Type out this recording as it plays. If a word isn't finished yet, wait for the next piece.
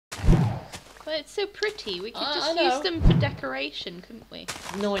But it's so pretty. We could I just know. use them for decoration, couldn't we?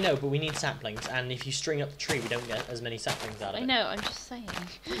 No, I know, but we need saplings, and if you string up the tree, we don't get as many saplings out of it. I know, I'm just saying.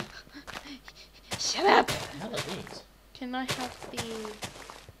 Shut up! What the hell are these? Can I have the...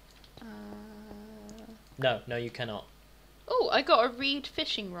 No, you cannot. Oh, I got a reed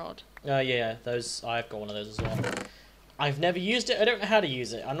fishing rod. Yeah, those. I've got one of those as well. I've never used it. I don't know how to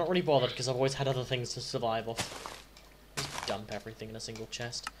use it. I'm not really bothered because I've always had other things to survive off. Just dump everything in a single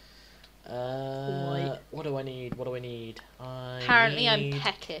chest. What do I need? Apparently I'm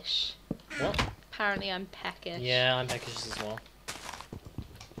peckish. What? Apparently I'm peckish. Yeah, I'm peckish as well.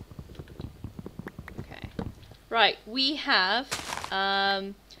 Okay. Right, we have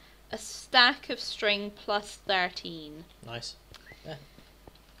a stack of string plus 13. Nice. Yeah.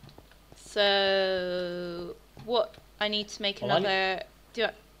 So what I need to make another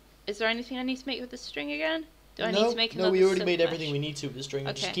is there anything I need to make with the string again? Do I need to make another? No, we already silk made mesh? everything we need to with the string.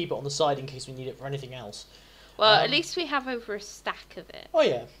 Okay. Just keep it on the side in case we need it for anything else. Well, at least we have over a stack of it. Oh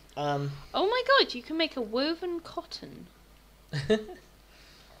yeah. Oh my god, you can make a woven cotton. For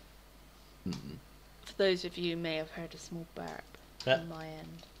those of you who may have heard a small burp on my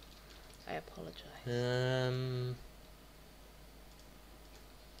end, I apologise.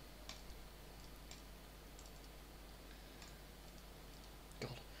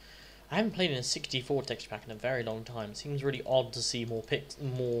 God, I haven't played in a 64 texture pack in a very long time. It seems really odd to see more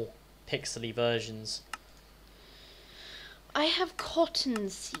pixely versions. I have cotton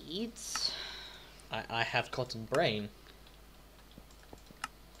seeds. I have cotton brain.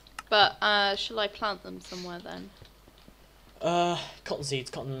 But shall I plant them somewhere then? Cotton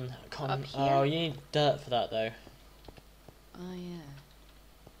seeds, cotton. Up here? Oh, you need dirt for that though. Oh yeah.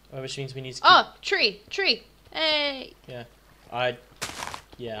 Which means we need to keep... Oh, tree! Hey! Yeah. I'd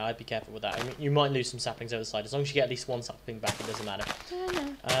be careful with that. I mean, you might lose some saplings over the side. As long as you get at least one sapling back, it doesn't matter.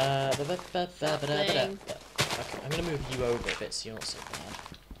 Sapling. Okay, I'm gonna move you over a bit so you're not so bad.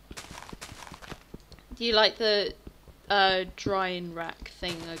 Do you like the drying rack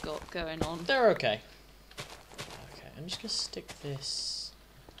thing I got going on? They're okay. Okay, I'm just gonna stick this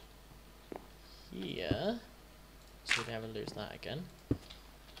here so we never lose that again.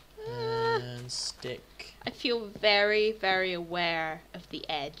 And stick. I feel very, very aware of the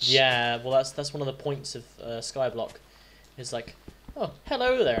edge. Yeah, well that's one of the points of Skyblock. It's like, oh,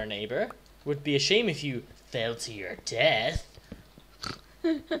 hello there, neighbor. Would be a shame if you fell to your death.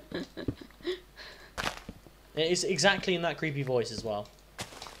 It's exactly in that creepy voice as well.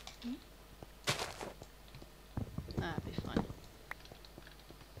 That'd be fine.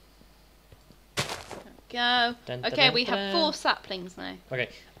 There we go. Okay, we have 4 saplings now. Okay,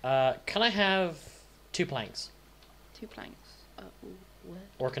 can I have 2 planks? 2 planks. Wood.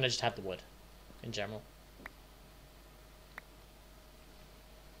 Or can I just have the wood, in general?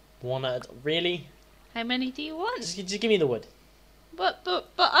 One at really? How many do you want? Just give me the wood. But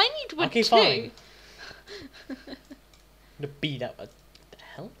I need wood okay, too. fine. I'm gonna beat that. What the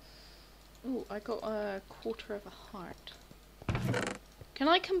hell? Oh, I got a quarter of a heart. Can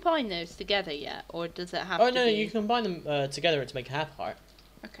I combine those together yet, or does it have to be... Oh no, you can combine them together to make a half heart.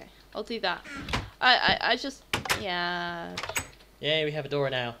 Okay, I'll do that. I just... Yeah. Yeah, we have a door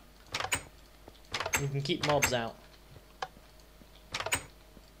now. You can keep mobs out.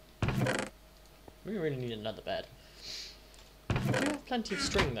 We really need another bed. We do have plenty of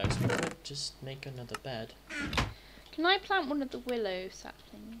string though, so we could just make another bed. Can I plant one of the willow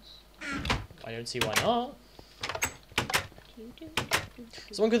saplings? I don't see why not.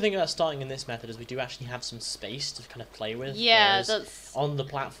 So one good thing about starting in this method is we do actually have some space to kind of play with. Yeah, that's... On the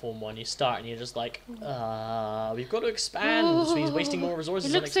platform one, you start and you're just like, we've got to expand, so he's wasting more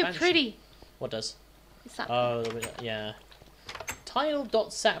resources on expansion. It looks so pretty. What does? Sapling. Oh, yeah.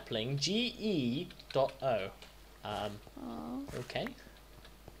 Tile.sapling ge.o. Okay.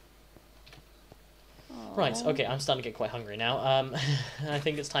 Aww. Right, okay, I'm starting to get quite hungry now. I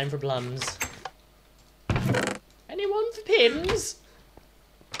think it's time for plums. Anyone for pims?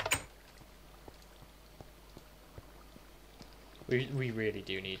 We really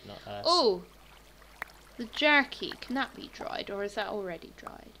do need not Oh! The jerky, can that be dried, or is that already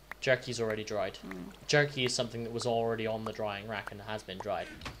dried? Jerky's already dried. Jerky is something that was already on the drying rack and has been dried.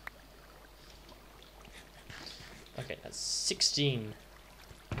 Okay, that's 16.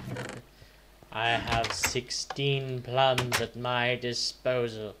 I have 16 plums at my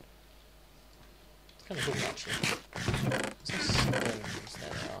disposal. It's kind of cool, actually. Some stones,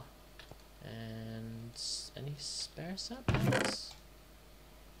 there they are. And any spare saplings?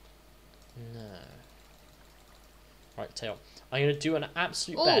 No. Right, tell you what, I'm going to do an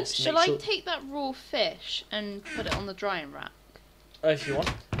absolute best. Shall I take that raw fish and put it on the drying rack? If you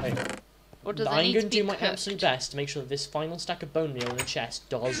want. Wait. Or does it I'm need going to to be do my cooked? absolute best to make sure that this final stack of bone meal in the chest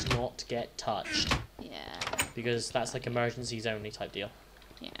does not get touched. Yeah. Because that's like emergencies only type deal.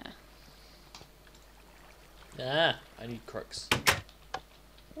 Yeah. Ah, I need crooks.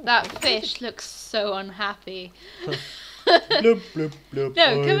 That fish looks so unhappy. Bloop, bloop, bloop,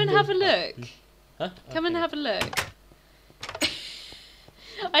 No, come and I'm have a look. unhappy. Huh? Come and Okay. have a look.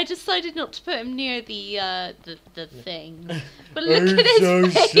 I decided not to put him near the thing. But look I'm at his so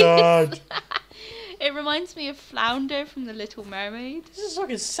face. sad. It reminds me of Flounder from The Little Mermaid. He's just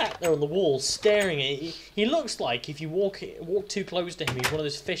fucking sat there on the wall staring at it. He looks like if you walk too close to him, he's one of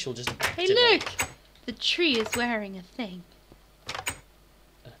those fish will just Hey, activate. look! The tree is wearing a thing.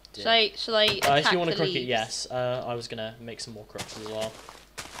 Dear. Shall I attack if you want the to cook it, leaves? yes. I was gonna make some more crooks as well.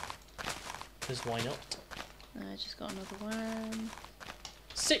 Because why not? I just got another worm.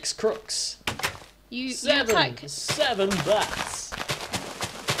 6 crooks. You attack. 7 bats.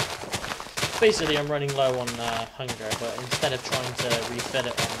 Basically, I'm running low on hunger, but instead of trying to refit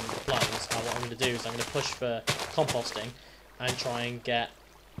it on the plums, what I'm going to do is I'm going to push for composting and try and get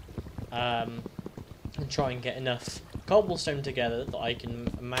enough cobblestone together that I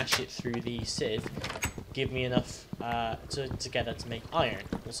can mash it through the sieve, give me enough together to make iron.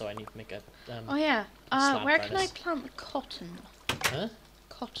 Also, I need to make a Oh yeah. slab Where can I furnace. plant the cotton? Huh?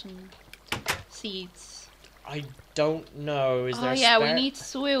 Cotton seeds. I don't know. Is there Oh a yeah, we spare- need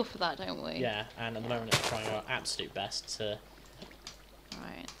soil for that, don't we? Yeah, and at the moment I'm trying our absolute best to.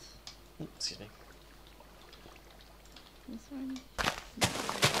 Right. Excuse me. Is there any?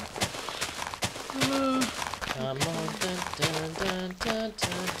 Come on, dun, dun, dun, dun, dun, dun, dun,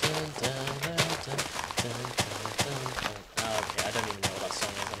 dun, dun, dun, dun, dun. Oh, okay, I don't even know what that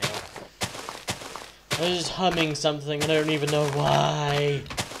song is anymore. I'm just humming something, and I don't even know why.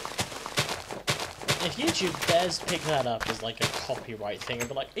 If YouTube dares pick that up as like a copyright thing,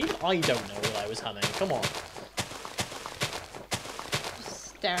 but like even I don't know what I was humming. Come on.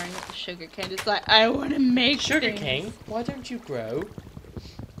 Just staring at the sugar cane. It's like I want to make Sugar things. cane, why don't you grow?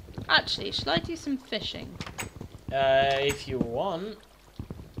 Actually, should I do some fishing? If you want.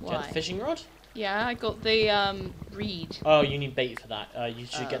 Why? Get the fishing rod? Yeah, I got the reed. Oh, you need bait for that. You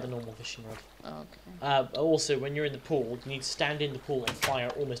should get Oh. the normal fishing rod. Okay. Also, when you're in the pool, you need to stand in the pool and fire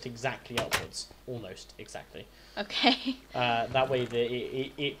almost exactly upwards. Almost exactly. Okay. That way,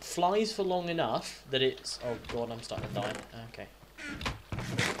 it flies for long enough that it's... Oh god, I'm starting to die. Okay.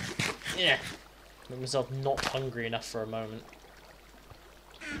 Yeah. Make myself not hungry enough for a moment.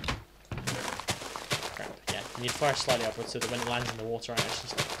 Crap, yeah. You need to fire slightly upwards so that when it lands in the water, it actually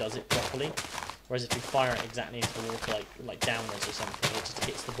does it properly. Whereas if you fire it exactly into the water, like downwards or something, it just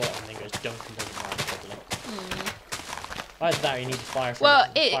hits the bottom and then goes dunk and doesn't land properly. Either that or you need to fire from Well,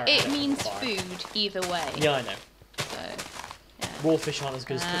 fire it from means fire. food either way. Yeah, I know. So, yeah. Raw fish aren't as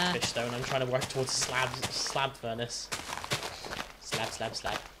good as cooked fish though, and I'm trying to work towards a slab furnace.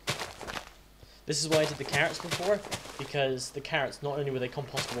 Slab. This is why I did the carrots before, because the carrots, not only were they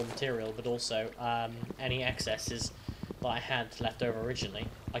compostable material, but also any excesses that I had left over originally,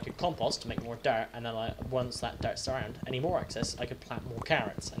 I could compost to make more dirt, and then once that dirt's around, any more excess, I could plant more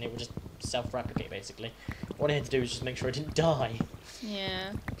carrots, and it would just self-replicate basically. What I had to do was just make sure I didn't die.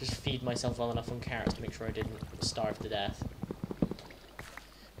 Yeah. Just feed myself well enough on carrots to make sure I didn't starve to death.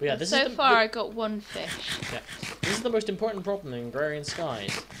 But yeah, this So is far, I got one fish. yeah, this is the most important problem in Agrarian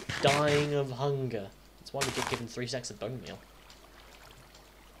skies: dying of hunger. That's why we get given 3 sacks of bone meal.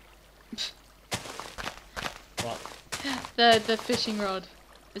 What? The fishing rod.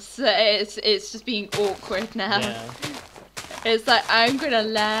 It's just being awkward now. Yeah. It's like I'm gonna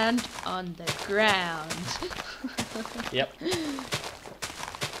land on the ground. Yep.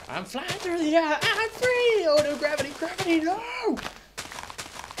 I'm flying through the air. I'm free. Oh no, gravity, no!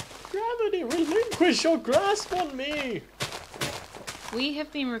 Gravity, relinquish your grasp on me. We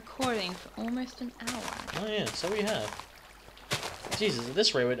have been recording for almost an hour. Oh yeah, so we have. Jesus, at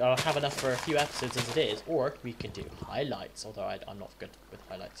this rate, I'll have enough for a few episodes as it is, or we can do highlights, although I'm not good with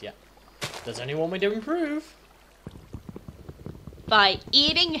highlights yet. Does anyone want me to improve? By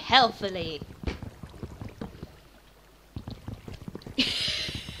eating healthily.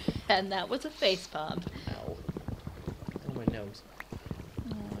 And that was a facepalm. Ow. Oh, my nose.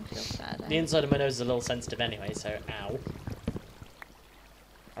 Oh, I feel sad. The inside of my nose is a little sensitive anyway, so ow.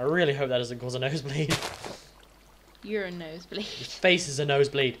 I really hope that doesn't cause a nosebleed. You're a nosebleed. Your face is a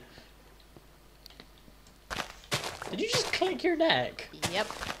nosebleed. Did you just click your neck? Yep.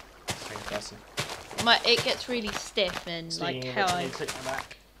 Strange person. It gets really stiff and like Speaking how of which, I. need to click my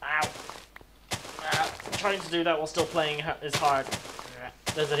back. Ow. Ow. Trying to do that while still playing is hard.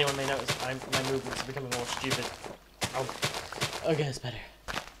 Does anyone may notice my movements are becoming more stupid. Oh. Okay, it's better.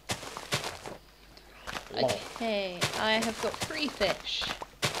 Lol. Okay, I have got 3 fish.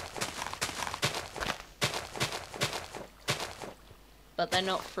 But they're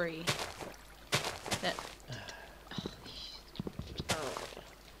not free. They're...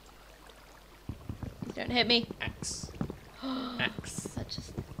 Don't hit me. Axe. Axe. That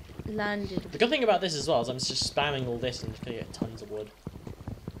just landed. The good thing about this as well is I'm just spamming all this and I'm just gonna get tons of wood.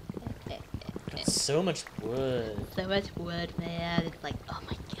 Got so much wood. So much wood, man. It's like, oh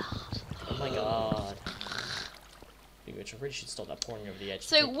my god. Oh my god. Which I really should stop that pouring over the edge.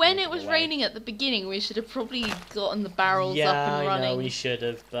 So when it was raining at the beginning, we should have probably gotten the barrels up and running. Yeah, I know we should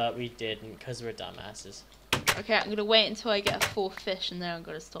have, but we didn't because we're dumbasses. Okay, I'm gonna wait until I get a 4th fish and then I'm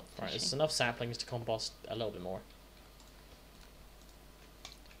gonna stop fishing. Right, there's enough saplings to compost a little bit more.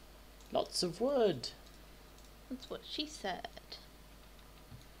 Lots of wood. That's what she said.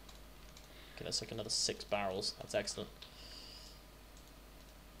 Okay, that's like another 6 barrels. That's excellent.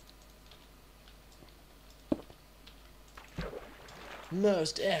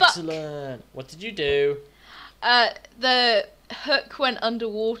 Most excellent. What did you do? The hook went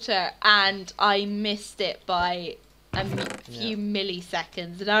underwater and I missed it by a few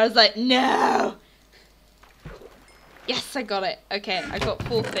milliseconds, and I was like, no. Yes, I got it. Okay, I got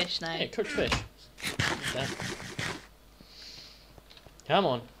 4 fish now. Hey, cooked fish. Okay. Come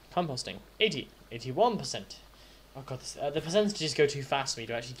on, composting. 80, 81%. Oh god, this, the percentages go too fast for me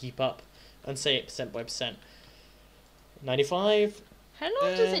to actually keep up and say it percent by percent. 95. How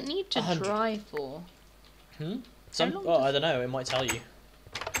long does it need to 100. dry for? I don't know. It might tell you.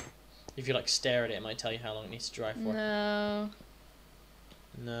 If you like stare at it, it might tell you how long it needs to dry for. No.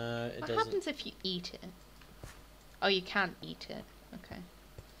 No, it doesn't. What happens if you eat it? Oh, you can't eat it. Okay.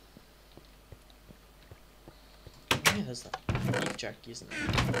 Yeah, there's that beef jerky, isn't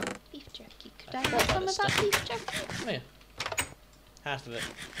there? Beef jerky. Could I have some of that beef jerky? Oh yeah. Half of it.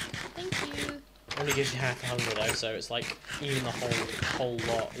 Thank you. Only gives you half the hunger though, so it's like even the whole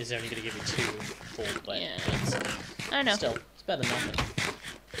lot is only going to give you 2 full plates. Yeah. I know. Still, it's better than nothing.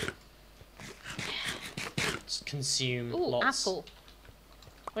 Just consume lots. Apple.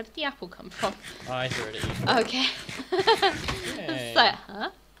 Where did the apple come from? I threw it at you. Okay. Yay. So,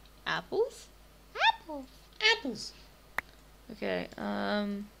 huh? Apples? Apples. Apples. Okay,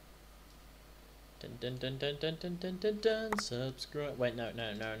 Dun dun dun dun dun dun dun dun dun. Subscribe. Wait, no,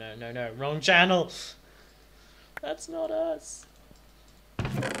 wrong channel. That's not us.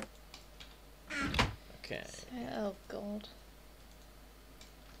 Okay. Oh god.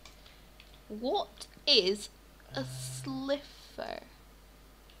 What is a slipper?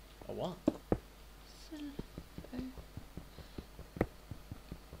 A what? Slipper.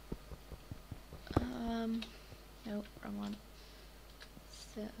 Nope, wrong one.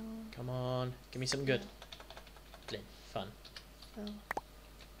 So. Come on, give me something good. Flint, fun. So.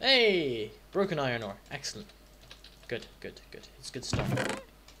 Hey, broken iron ore. Excellent. Good. It's good stuff.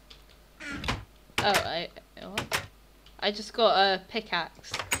 Oh, what? I just got a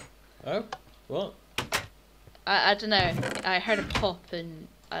pickaxe. Oh, what? I don't know. I heard a pop and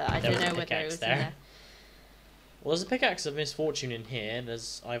I don't know whether it was in there. Well, there's a pickaxe of misfortune in here.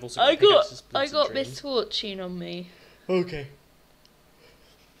 I've also I got got misfortune on me. Okay.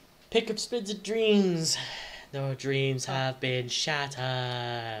 Pick up splits of dreams. Your dreams have been shattered.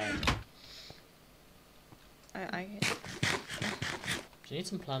 I Do you need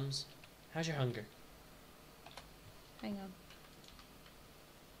some plums? How's your hunger? hang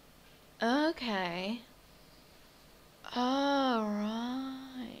on. Okay.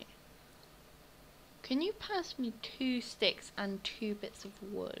 Alright. Can you pass me 2 sticks and 2 bits of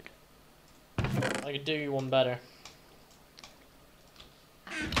wood? I could do you one better.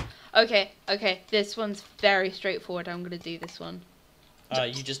 Okay, this one's very straightforward. I'm gonna do this one.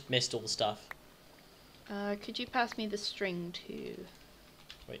 You just missed all the stuff. Could you pass me the string too?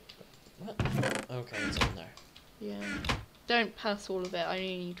 Wait, what? Okay, it's in there. Yeah. Don't pass all of it, I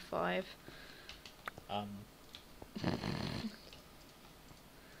only need 5.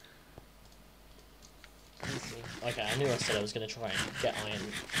 Okay, I knew I said I was going to try and get iron,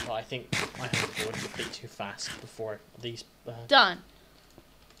 but I think my hunger would be a bit too fast before these... Done!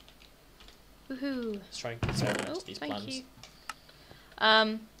 Woohoo! Let's try and conserve the rest of these thank plans. you.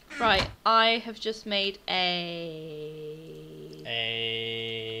 Right, I have just made a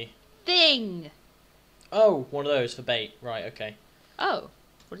thing! Oh, one of those for bait. Right, okay. Oh,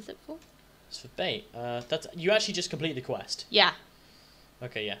 what is it for? It's for bait. That's... You actually just completed the quest. Yeah.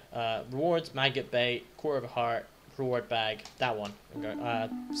 Okay, yeah. Rewards, maggot bait, quarter of a heart, reward bag. That one. I'm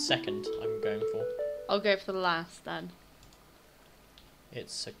going. Second. I'm going for. I'll go for the last then.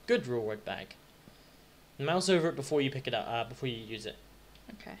 It's a good reward bag. Mouse over it before you pick it up. Before you use it.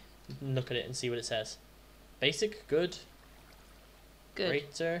 Okay. Look at it and see what it says. Basic, good. Good.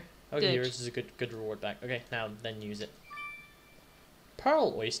 Greater. Okay, Good. yours is a good reward back. Okay, now then use it.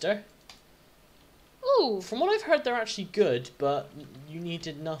 Pearl oyster. Ooh. From what I've heard, they're actually good, but you need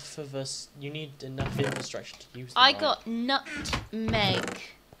enough of us. You need enough infrastructure to use them. I right? got nutmeg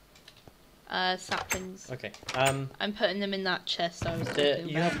saplings. Okay. I'm putting them in that chest I was talking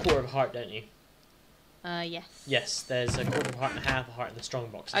You about. have quarter of a heart, don't you? Yes. Yes. There's a quarter of a heart and a half a heart in the strong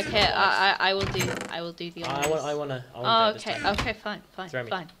box. It's Okay, not life. I will do the honors. I wanna. Oh, do it this okay. time. Okay. Fine. Throw me.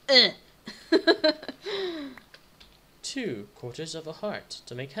 Fine. 2 quarters of a heart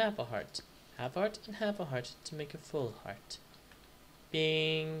to make half a heart. Half a heart and half a heart to make a full heart.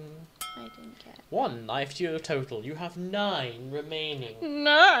 Bing. I didn't get. 1 life to your total. You have 9 remaining.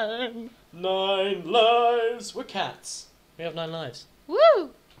 9. 9 lives. We're cats. We have 9 lives.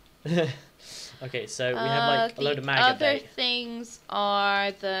 Woo! Okay, so we have like a load of The maggot other bait. things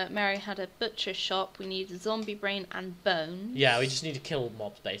are Mary had a butcher shop. We need a zombie brain and bones. Yeah, we just need to kill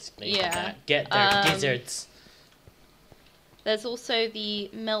mobs basically. Yeah. Get their gizzards. There's also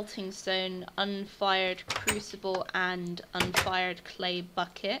the melting stone, unfired crucible, and unfired clay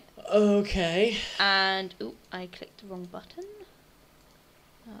bucket. Okay. And ooh, I clicked the wrong button.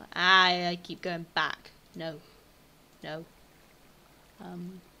 I keep going back. No.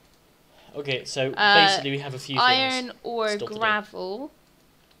 Okay, so basically we have a few iron things. or still to do. gravel.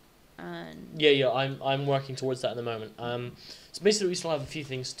 And Yeah, I'm working towards that at the moment. So basically we still have a few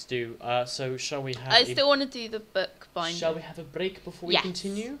things to do. So shall we have? I still want to do the book binding. Shall we have a break before we Yes.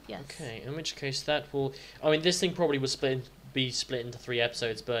 continue? Yes. Okay. In which case that will. I mean, this thing probably will be split into 3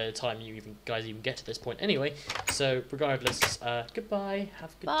 episodes by the time you guys even get to this point. Anyway, so regardless, goodbye.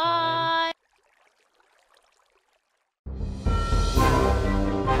 Have a good time. Bye.